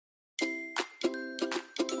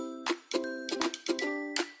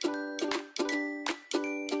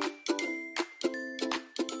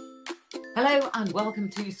Hello and welcome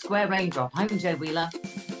to Square Raindrop. I'm Jo Wheeler.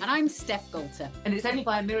 And I'm Steph Galter. And it's only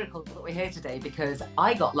by a miracle that we're here today because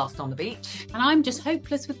I got lost on the beach. And I'm just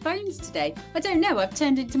hopeless with phones today. I don't know, I've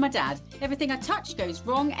turned into my dad. Everything I touch goes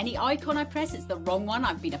wrong. Any icon I press, it's the wrong one.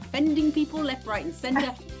 I've been offending people left, right and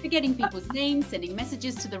centre, forgetting people's names, sending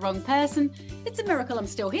messages to the wrong person. It's a miracle I'm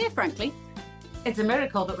still here, frankly. It's a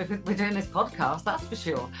miracle that we're doing this podcast, that's for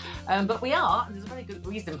sure. But we are, and there's a very good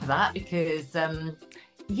reason for that because,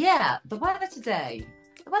 the weather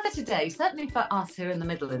today, certainly for us here in the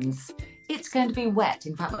Midlands, it's going to be wet.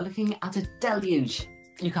 In fact, we're looking at a deluge.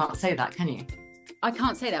 You can't say that, can you? I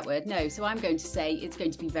can't say that word, no. So I'm going to say it's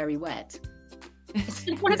going to be very wet. It's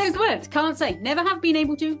one of those words, can't say. Never have been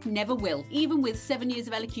able to, never will. Even with 7 years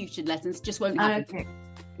of elocution lessons, just won't happen. Okay.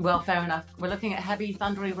 Well, fair enough. We're looking at heavy,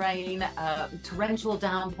 thundery rain, torrential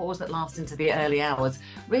downpours that last into the early hours.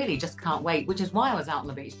 Really just can't wait, which is why I was out on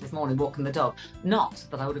the beach this morning walking the dog. Not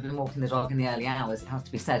that I would have been walking the dog in the early hours, it has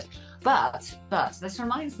to be said. But this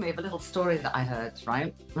reminds me of a little story that I heard,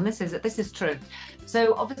 right? And this is true.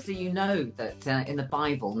 So obviously you know that in the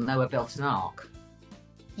Bible, Noah built an ark.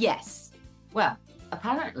 Yes. Well,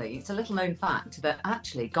 apparently it's a little known fact that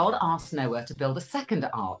actually God asked Noah to build a second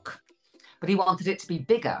ark. But he wanted it to be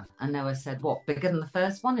bigger. And Noah said, what, bigger than the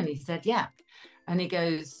first one? And he said, yeah. And he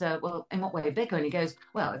goes, well, in what way bigger? And he goes,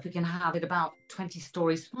 well, if we can have it about 20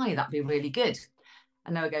 stories high, that'd be really good.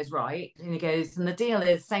 And Noah goes, right. And he goes, and the deal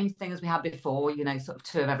is same thing as we had before, you know, sort of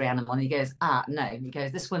 2 of every animal. And he goes, no. And he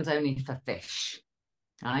goes, this one's only for fish,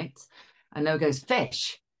 right? And Noah goes,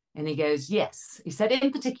 fish? And he goes, yes. He said,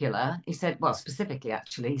 in particular, he said, well, specifically,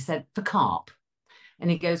 actually, he said, for carp. And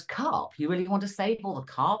he goes, carp? You really want to save all the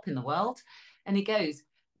carp in the world? And he goes,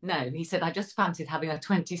 no. He said, I just fancied having a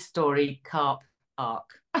 20-story carp ark.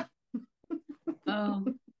 Oh.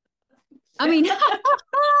 I mean, it's a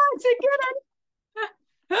good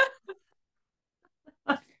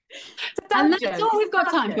one. And that's all we've got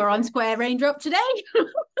time for on Square Raindrop today.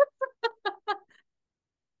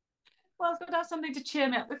 Well, it's got to have something to cheer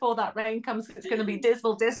me up before that rain comes. It's going to be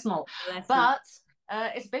dismal. But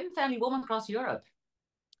it's been fairly warm across Europe.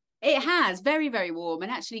 It has, very, very warm.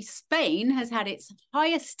 And actually, Spain has had its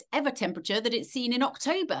highest ever temperature that it's seen in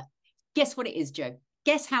October. Guess what it is, Jo?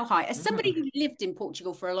 Guess how high? As somebody who lived in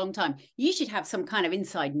Portugal for a long time, you should have some kind of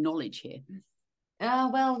inside knowledge here.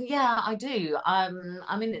 Well, yeah, I do. I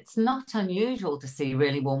mean, it's not unusual to see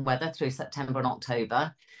really warm weather through September and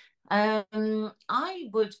October. I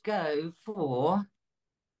would go for,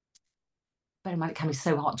 bear in mind, it can be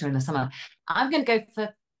so hot during the summer. I'm going to go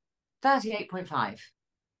for 38.5.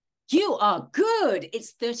 You are good.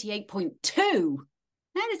 It's 38.2.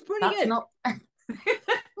 That is pretty good.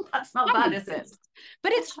 That's not bad, is it?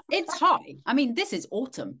 But it's high. I mean, this is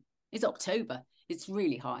autumn. It's October. It's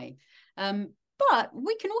really high. But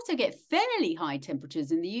we can also get fairly high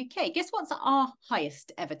temperatures in the UK. Guess what's our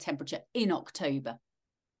highest ever temperature in October?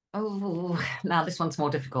 Oh, now this one's more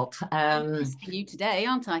difficult. I'm you today,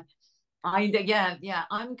 aren't I? Yeah.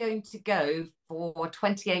 I'm going to go for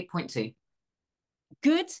 28.2.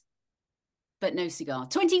 Good, but no cigar.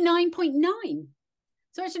 29.9.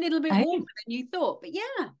 So it's a little bit warmer than you thought, but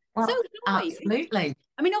yeah. Well, so absolutely.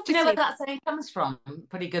 I mean, obviously, do you know where that saying comes from?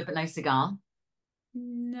 Pretty good, but no cigar.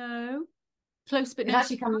 No, close, but no. It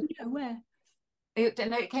actually comes where?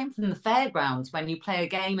 It came from the fairgrounds when you play a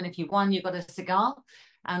game, and if you won, you got a cigar.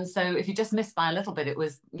 And so if you just missed by a little bit, it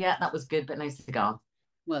was that was good, but no cigar.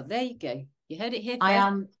 Well, there you go. You heard it here first. I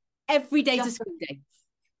am every day's a school day.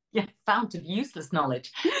 Yeah, fount of useless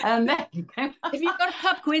knowledge. There you go. If you've got a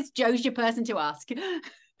pub quiz, Jo's your person to ask.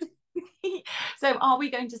 So are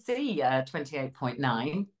we going to see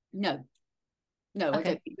 28.9? No, okay. I don't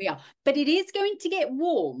think we are. But it is going to get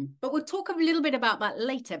warm. But we'll talk a little bit about that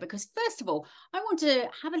later, because first of all, I want to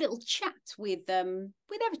have a little chat with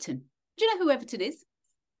Everton. Do you know who Everton is?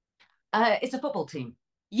 It's a football team.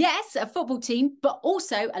 Yes, a football team, but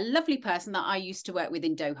also a lovely person that I used to work with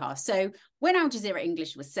in Doha. So when Al Jazeera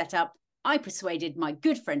English was set up, I persuaded my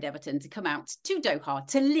good friend Everton to come out to Doha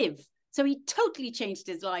to live. So he totally changed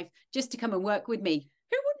his life just to come and work with me.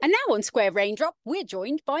 And now on Square Raindrop, we're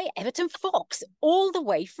joined by Everton Fox, all the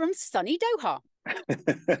way from sunny Doha.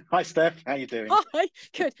 Hi, Steph. How you doing? Hi,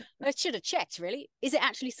 good. I should have checked, really. Is it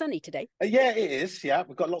actually sunny today? Yeah, it is. Yeah,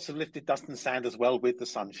 we've got lots of lifted dust and sand as well with the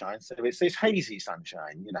sunshine. So it's hazy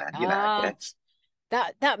sunshine, you know. It's...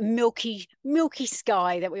 That milky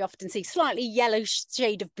sky that we often see, slightly yellow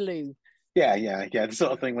shade of blue. Yeah. The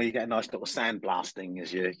sort of thing where you get a nice little sand blasting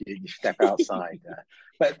as you step outside.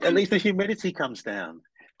 But at least the humidity comes down.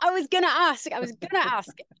 I was going to ask,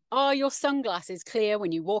 are your sunglasses clear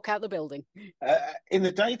when you walk out the building? In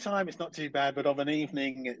the daytime, it's not too bad, but of an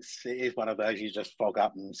evening, it is one of those you just fog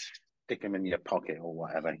up and stick them in your pocket or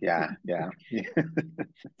whatever. Yeah.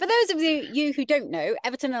 For those of you who don't know,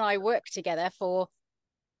 Everton and I worked together for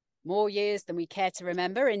more years than we care to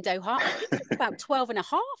remember in Doha. I think about 12 and a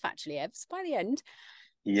half, actually, Evs, by the end.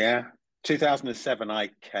 Yeah. 2007, I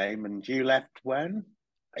came, and you left when?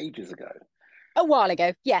 Ages ago. A while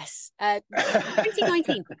ago, yes.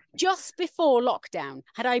 2019, just before lockdown.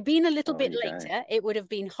 Had I been a little bit later, it would have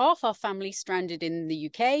been half our family stranded in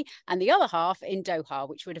the UK and the other half in Doha,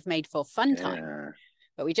 which would have made for fun time.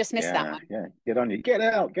 But we just missed that one. Yeah, get on you. Get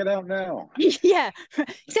out now. Yeah,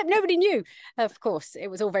 except nobody knew. Of course, it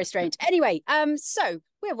was all very strange. Anyway, so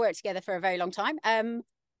we have worked together for a very long time.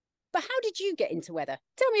 But how did you get into weather?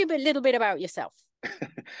 Tell me a little bit about yourself.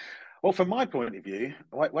 Well, from my point of view,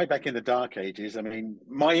 way back in the dark ages, I mean,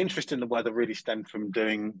 my interest in the weather really stemmed from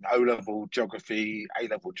doing O-level geography,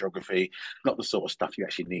 A-level geography, not the sort of stuff you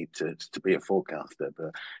actually need to be a forecaster.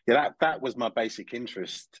 But yeah, that was my basic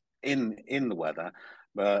interest in the weather.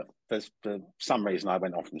 But for some reason, I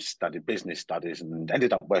went off and studied business studies and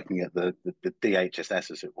ended up working at the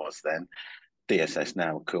DHSS, as it was then, DSS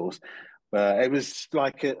now, of course. But it was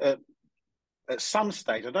like at some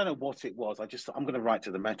stage, I don't know what it was. I'm going to write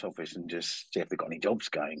to the Met Office and just see if they've got any jobs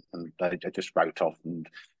going. And I just wrote off,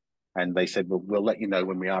 and they said, well, we'll let you know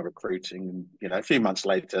when we are recruiting. And, a few months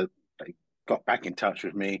later, they got back in touch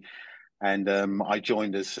with me, and I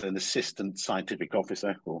joined as an assistant scientific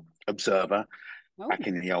officer or observer back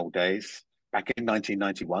in the old days, back in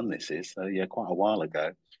 1991, this is. So, yeah, quite a while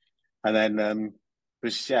ago. And then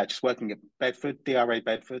was just working at Bedford, DRA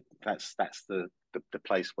Bedford. That's the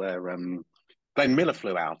place where Glenn Miller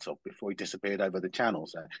flew out of before he disappeared over the channel.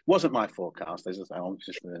 So it wasn't my forecast. I was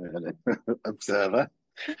just an observer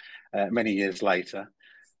many years later.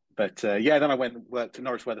 But then I went and worked at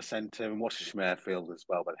Norwich Weather Centre and Worcestershire Airfield as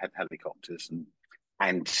well, but had helicopters.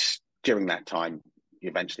 And during that time, you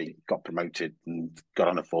eventually got promoted and got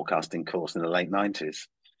on a forecasting course in the late 90s.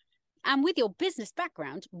 And with your business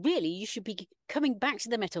background, really, you should be coming back to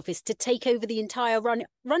the Met Office to take over the entire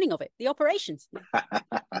running of it, the operations.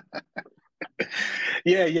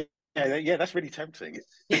 Yeah, that's really tempting.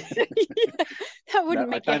 That wouldn't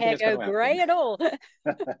make your hair go grey at all.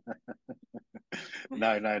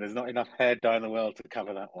 No, there's not enough hair dye in the world to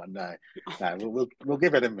cover that one. No, we'll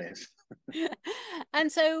give it a miss.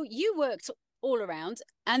 And so you worked all around,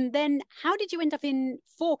 and then how did you end up in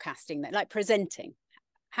forecasting, like presenting?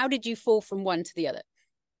 How did you fall from one to the other?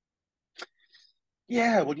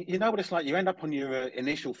 Yeah, well, you know what it's like. You end up on your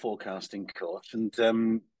initial forecasting course, and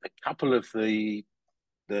a couple of the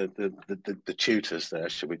tutors there,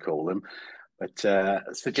 should we call them, but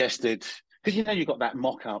suggested, because you've got that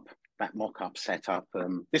mock-up set up.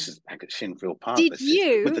 This is back at Shinfield Park. Did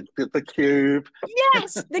you? With the cube.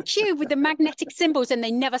 Yes, the cube with the magnetic symbols, and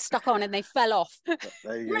they never stuck on and they fell off.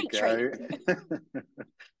 There you go.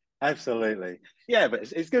 Absolutely. Yeah,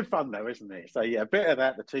 but it's good fun though, isn't it? So yeah, a bit of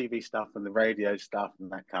that, the TV stuff and the radio stuff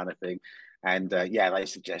and that kind of thing. And they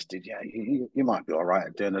suggested, you might be all right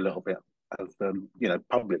at doing a little bit of,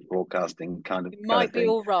 public broadcasting kind of be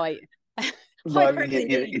all right.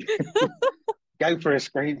 Go for a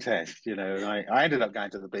screen test, And I ended up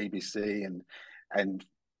going to the BBC and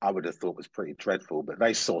I would have thought it was pretty dreadful, but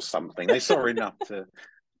they saw something. They saw enough to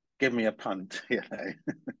give me a punt,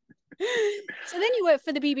 So then you worked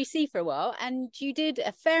for the BBC for a while, and you did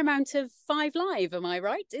a fair amount of Five Live. Am I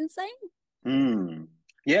right in saying?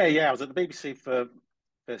 Yeah. I was at the BBC for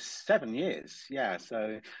 7 years. Yeah,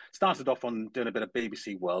 so started off on doing a bit of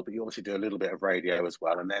BBC World, but you obviously do a little bit of radio as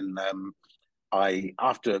well. And then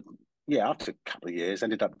after a couple of years,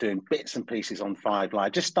 ended up doing bits and pieces on Five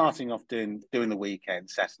Live. Just starting off doing the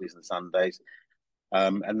weekends, Saturdays and Sundays.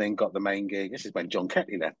 And then got the main gig. This is when John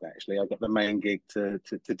Ketley left, actually. I got the main gig to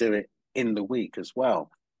do it in the week as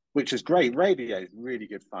well, which is great. Radio is really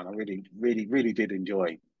good fun. I really, really, really did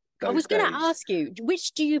enjoy those I was going to days. ask you,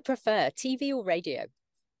 which do you prefer, TV or radio?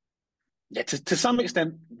 Yeah, to some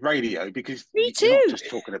extent, radio, because Me too. You're not just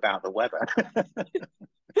talking about the weather.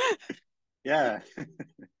 Yeah.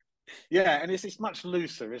 Yeah, and it's much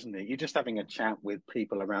looser, isn't it? You're just having a chat with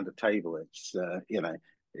people around a table.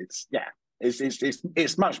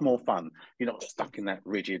 It's much more fun. You're not stuck in that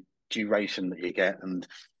rigid duration that you get, and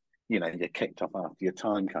you're kicked off after your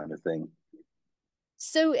time, kind of thing.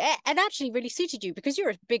 So it actually really suited you because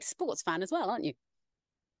you're a big sports fan as well, aren't you?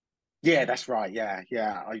 Yeah, that's right. Yeah.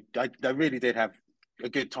 I really did have a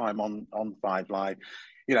good time on Five Live,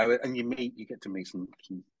 and you get to meet some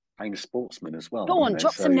famous sportsmen as well. Go on,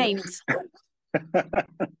 drop some names.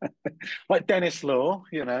 Like Dennis Law,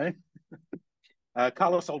 you know.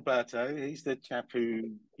 Carlos Alberto, he's the chap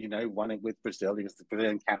who, you know, won it with Brazil. He was the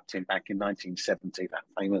Brazilian captain back in 1970, that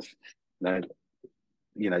famous, one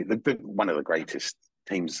of the greatest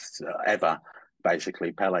teams ever,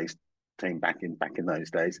 basically, Pele's team back in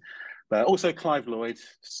those days. But also Clive Lloyd,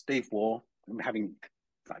 Steve Waugh. I'm having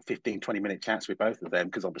like 15, 20-minute chats with both of them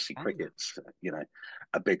because obviously cricket's,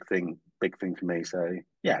 a big thing for me. So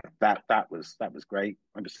yeah, that was great.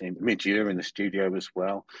 I remember seeing Midge-Ure in the studio as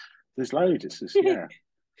well. There's loads. It's just, yeah,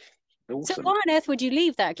 awesome. So why on earth would you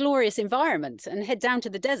leave that glorious environment and head down to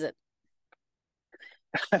the desert?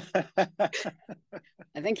 I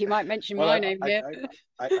think you might mention my name here.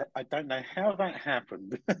 I don't know how that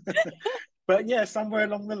happened. But yeah, somewhere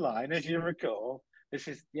along the line, as you recall, this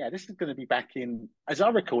is going to be back in, as I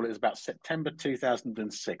recall, it was about September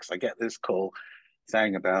 2006. I get this call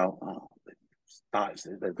saying about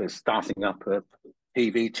they're starting up a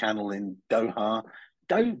TV channel in Doha.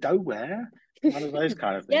 Where? One of those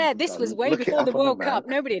kind of things. Yeah, this was way before the World Cup.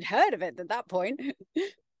 Nobody had heard of it at that point.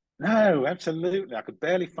 No, absolutely. I could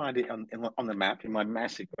barely find it on the map in my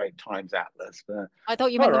massive Great Times Atlas. But I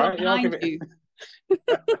thought you meant the one behind you.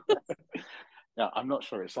 No, I'm not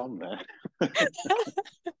sure it's on there.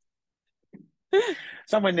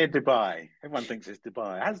 Somewhere near Dubai. Everyone thinks it's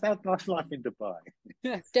Dubai. How's that nice life in Dubai?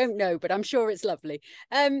 Don't know, but I'm sure it's lovely.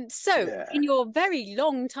 So in your very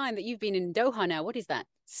long time that you've been in Doha now, what is that?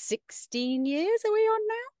 16 years are we on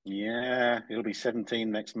now? Yeah, it'll be 17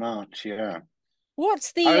 next March. Yeah.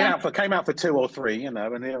 What's the? Came out for 2 or 3, and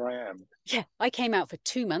here I am. Yeah, I came out for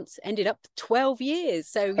 2 months, ended up 12 years.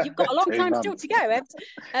 So you've got a long time still to go, Ed.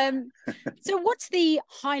 So what's the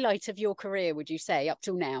highlight of your career, would you say, up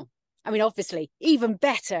till now? I mean, obviously, even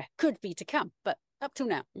better could be to come, but up till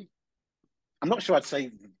now. I'm not sure I'd say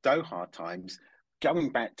Doha times. Going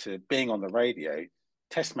back to being on the radio,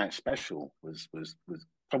 Test Match Special was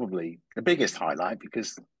probably the biggest highlight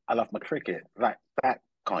because I love my cricket, that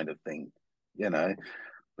kind of thing, But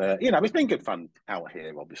it's been good fun out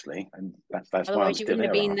here, obviously, and that's otherwise why I'm you wouldn't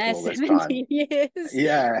have been there 17 years.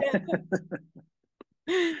 Yeah.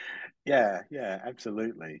 yeah,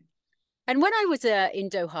 absolutely. And when I was in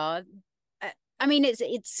Doha, I mean,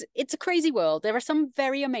 it's a crazy world. There are some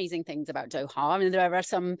very amazing things about Doha. I mean, there are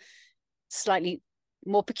some slightly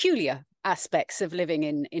more peculiar aspects of living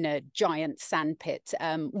in a giant sand pit.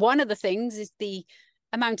 One of the things is the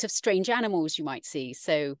amount of strange animals you might see.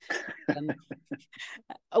 So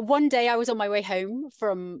one day I was on my way home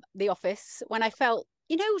from the office when I felt,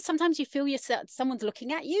 sometimes you feel someone's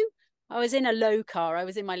looking at you. I was in a low car. I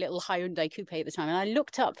was in my little Hyundai coupe at the time, and I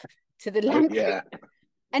looked up to the lamp. Yeah.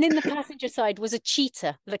 And in the passenger side was a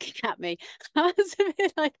cheetah looking at me. I was a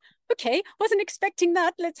bit like, okay, wasn't expecting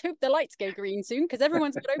that. Let's hope the lights go green soon because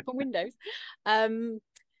everyone's got open windows.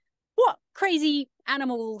 What crazy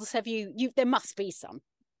animals have you there must be some.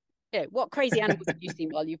 What crazy animals have you seen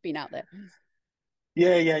while you've been out there?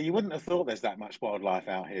 Yeah, you wouldn't have thought there's that much wildlife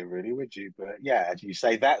out here, really, would you? But yeah, as you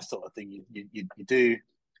say, that sort of thing, you do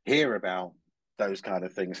hear about those kind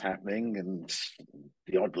of things happening, and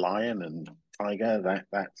the odd lion and tiger,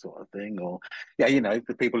 that sort of thing. Or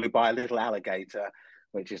the people who buy a little alligator,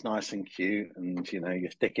 which is nice and cute, and you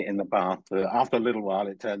stick it in the bath. After a little while,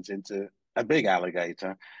 it turns into a big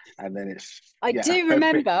alligator, and then I do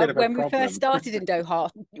remember when we first started in Doha,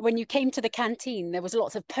 when you came to the canteen, there was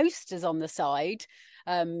lots of posters on the side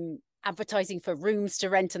advertising for rooms to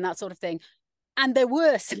rent and that sort of thing, and there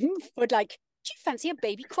were some would like, do you fancy a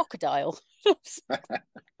baby crocodile?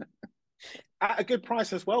 At a good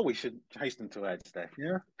price as well, we should hasten to add, Steph.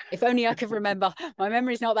 Yeah. If only I could remember. My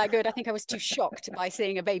memory's not that good. I think I was too shocked by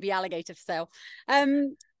seeing a baby alligator for sale. How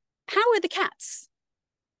are the cats?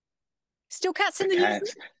 Still cats in the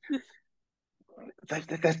news?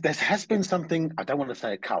 There has been something. I don't want to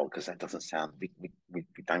say a cult because that doesn't sound. We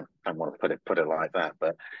don't want to put it like that.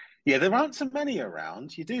 But yeah, there aren't so many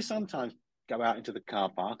around. You do sometimes go out into the car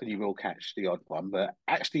park and you will catch the odd one, but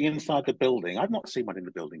actually inside the building, I've not seen one in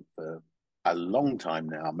the building for a long time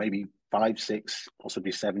now, maybe 5, 6,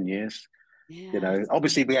 possibly 7 years. Yeah.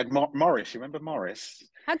 Obviously we had Morris. You remember Morris?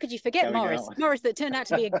 How could you forget Morris? Morris that turned out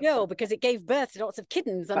to be a girl because it gave birth to lots of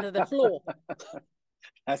kittens under the floor.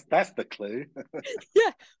 That's the clue.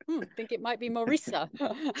 Yeah, I think it might be Morissa.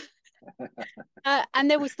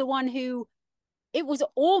 And there was the one who, it was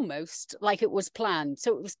almost like it was planned.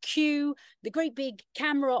 So it was Q, the great big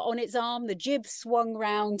camera on its arm, the jib swung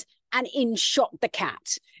round, and in shot the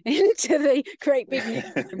cat into the great big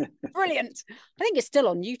newsroom. Brilliant. I think it's still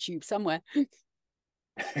on YouTube somewhere.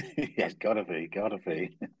 Yeah, gotta be.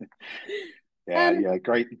 Yeah,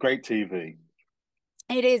 great TV.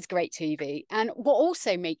 It is great TV. And what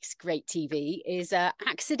also makes great TV is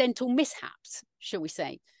accidental mishaps, shall we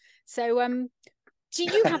say. So do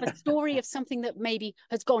you have a story of something that maybe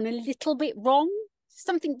has gone a little bit wrong?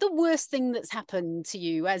 Something, the worst thing that's happened to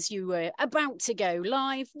you as you were about to go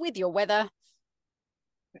live with your weather?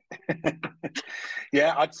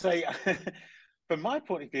 Yeah, I'd say from my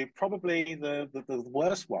point of view, probably the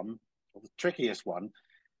worst one, or the trickiest one,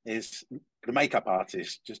 is the makeup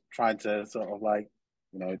artist just trying to sort of like,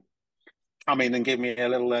 come in and give me a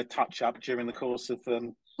little touch up during the course of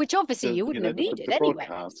which obviously you wouldn't have needed anyway.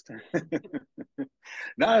 Broadcast.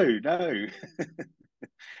 No.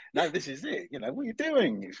 No, this is it. What are you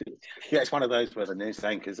doing? It's one of those where the news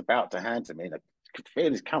anchor's about to hand to me, and I could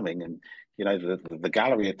feel it's coming, and the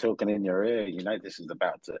gallery are talking in your ear. This is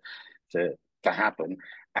about to happen,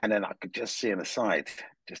 and then I could just see on the side,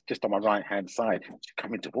 just on my right hand side, she's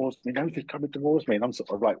coming towards me. No, she's coming towards me, and I'm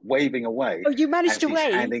sort of like waving away. Oh, you managed to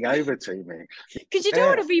wave, handing over to me because you don't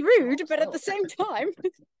want to be rude, but at the same time,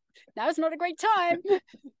 now's not a great time.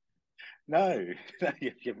 No,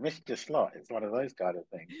 you've missed your slot. It's one of those kind of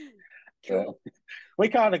things. Cool. We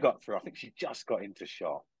kind of got through. I think she just got into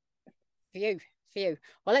shot. For you.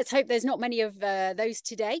 Well, let's hope there's not many of those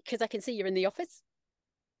today, because I can see you're in the office.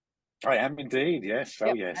 I am indeed. Yes. Yep.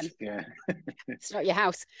 Oh, yes. Yeah. It's not your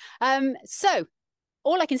house. So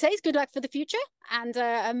all I can say is good luck for the future. And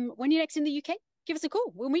when you're next in the UK, give us a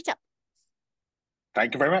call. We'll meet up.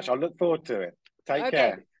 Thank you very much. I look forward to it. Take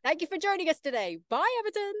care. Thank you for joining us today. Bye,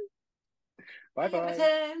 Everton.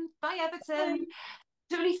 Bye-bye. Bye, Everton.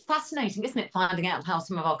 It's really fascinating, isn't it, finding out how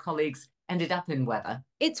some of our colleagues ended up in weather?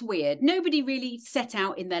 It's weird. Nobody really set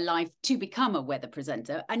out in their life to become a weather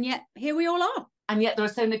presenter, and yet here we all are. And yet there are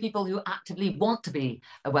so many people who actively want to be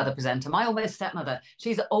a weather presenter. My almost stepmother,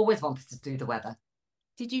 she's always wanted to do the weather.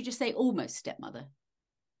 Did you just say almost stepmother?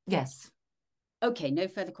 Yes. Okay, no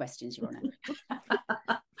further questions, Your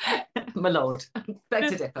Honour. My lord, beg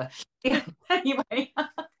to differ. Anyway,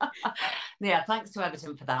 yeah, thanks to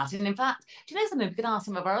Everton for that. And in fact, do you know something? We could ask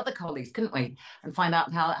some of our other colleagues, couldn't we? And find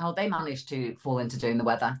out how they managed to fall into doing the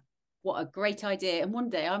weather. What a great idea. And one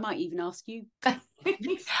day I might even ask you. I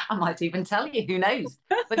might even tell you, who knows?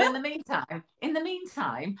 But in the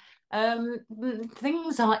meantime,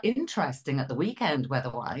 things are interesting at the weekend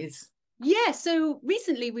weather-wise. Yeah, so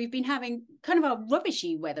recently we've been having kind of a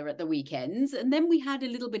rubbishy weather at the weekends, and then we had a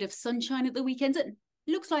little bit of sunshine at the weekends. It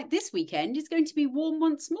looks like this weekend is going to be warm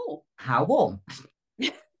once more. How warm?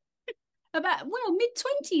 About,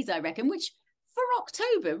 mid-20s, I reckon, which for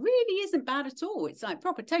October really isn't bad at all. It's like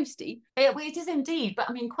proper toasty. It is indeed, but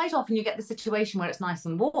I mean, quite often you get the situation where it's nice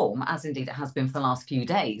and warm, as indeed it has been for the last few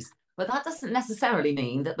days. But that doesn't necessarily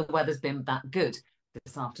mean that the weather's been that good.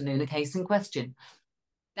 This afternoon, a case in question.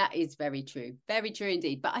 That is very true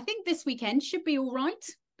indeed. But I think this weekend should be all right.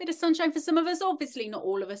 Bit of sunshine for some of us. Obviously, not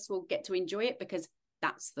all of us will get to enjoy it because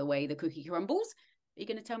that's the way the cookie crumbles. Are you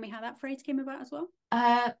going to tell me how that phrase came about as well?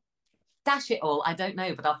 Dash it all. I don't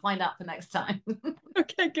know, but I'll find out for next time.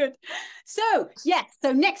 Okay, good. So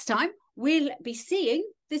next time we'll be seeing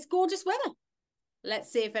this gorgeous weather. Let's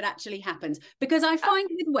see if it actually happens. Because I find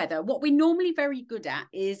with weather, what we're normally very good at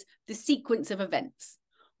is the sequence of events.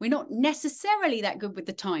 We're not necessarily that good with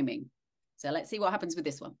the timing. So let's see what happens with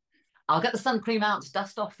this one. I'll get the sun cream out,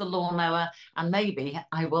 dust off the lawnmower, and maybe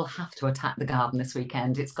I will have to attack the garden this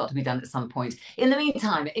weekend. It's got to be done at some point. In the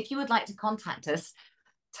meantime, if you would like to contact us,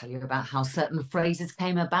 tell you about how certain phrases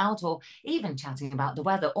came about, or even chatting about the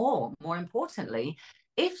weather, or more importantly,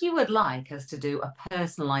 if you would like us to do a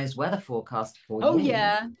personalised weather forecast for you. Oh,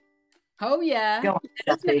 yeah. Go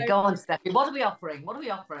on, Steffi. What are we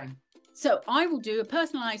offering? So I will do a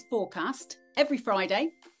personalised forecast every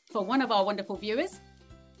Friday for one of our wonderful viewers.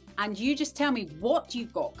 And you just tell me what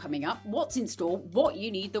you've got coming up, what's in store, what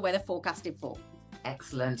you need the weather forecasted for.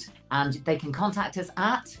 Excellent. And they can contact us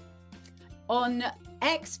on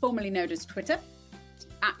X, formerly known as Twitter,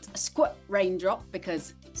 at Square Raindrop,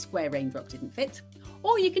 because Square Raindrop didn't fit.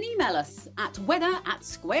 Or you can email us at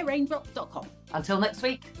weather@squareraindrop.com. Until next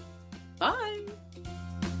week. Bye.